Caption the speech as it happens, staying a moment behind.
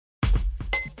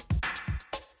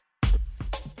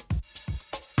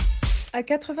À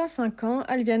 85 ans,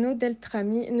 Alviano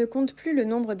Deltrami ne compte plus le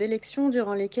nombre d'élections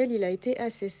durant lesquelles il a été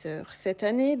assesseur. Cette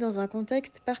année, dans un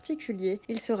contexte particulier,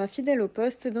 il sera fidèle au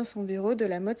poste dans son bureau de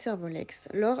la Motte Servolex,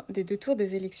 lors des 2 tours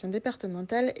des élections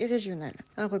départementales et régionales.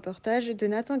 Un reportage de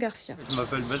Nathan Garcia. Je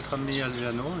m'appelle Beltrami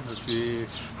Alviano, je suis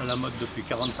à la Motte depuis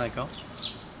 45 ans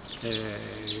et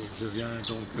je viens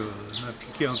donc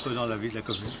m'impliquer un peu dans la vie de la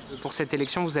commune. Pour cette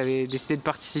élection, vous avez décidé de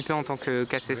participer en tant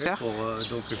qu'assesseur. Oui,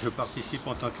 donc je participe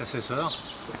en tant qu'assesseur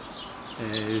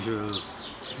et je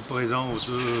suis présent aux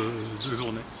deux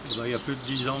journées. Il y a plus de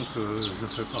 10 ans que je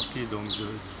fais partie donc,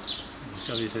 du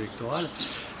service électoral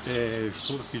et je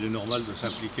trouve qu'il est normal de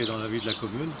s'impliquer dans la vie de la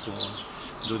commune pour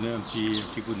donner un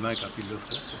petit coup de main quand il le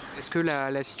faut. Est-ce que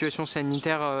la situation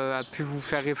sanitaire a pu vous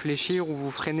faire réfléchir ou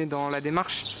vous freiner dans la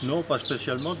démarche? Non, pas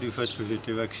spécialement, du fait que j'ai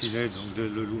été vacciné donc dès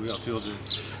l'ouverture de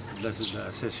la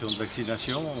session de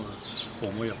vaccination.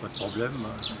 Pour moi, il n'y a pas de problème,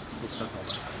 je trouve ça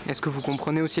normal. Est-ce que vous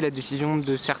comprenez aussi la décision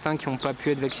de certains qui n'ont pas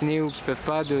pu être vaccinés ou qui ne peuvent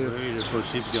pas Oui, il est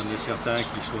possible qu'il y en ait certains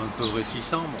qui soient un peu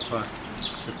réticents, mais enfin,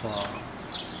 c'est pas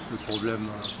le problème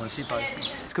principal.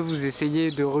 Est-ce que vous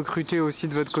essayez de recruter aussi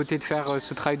de votre côté, de faire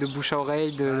ce travail de bouche à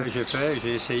oreille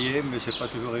J'ai essayé, mais c'est pas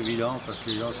toujours évident parce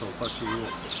que les gens ne sont pas toujours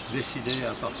décidés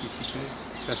à participer.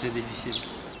 C'est assez difficile.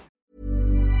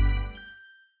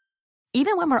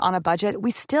 Even when we're on a budget,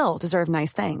 we still deserve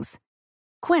nice things.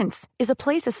 Quince is a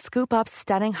place to scoop up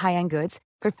stunning high-end goods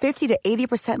for 50 to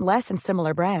 80% less than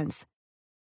similar brands.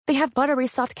 They have buttery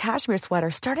soft cashmere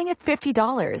sweaters starting at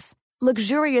 $50,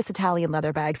 luxurious Italian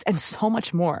leather bags, and so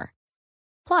much more.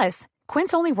 Plus,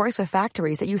 Quince only works with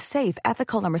factories that use safe,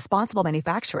 ethical, and responsible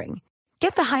manufacturing.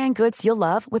 Get the high-end goods you'll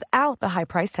love without the high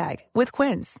price tag with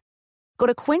Quince. Go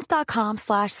to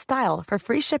quince.com/style for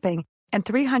free shipping and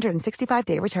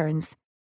 365-day returns.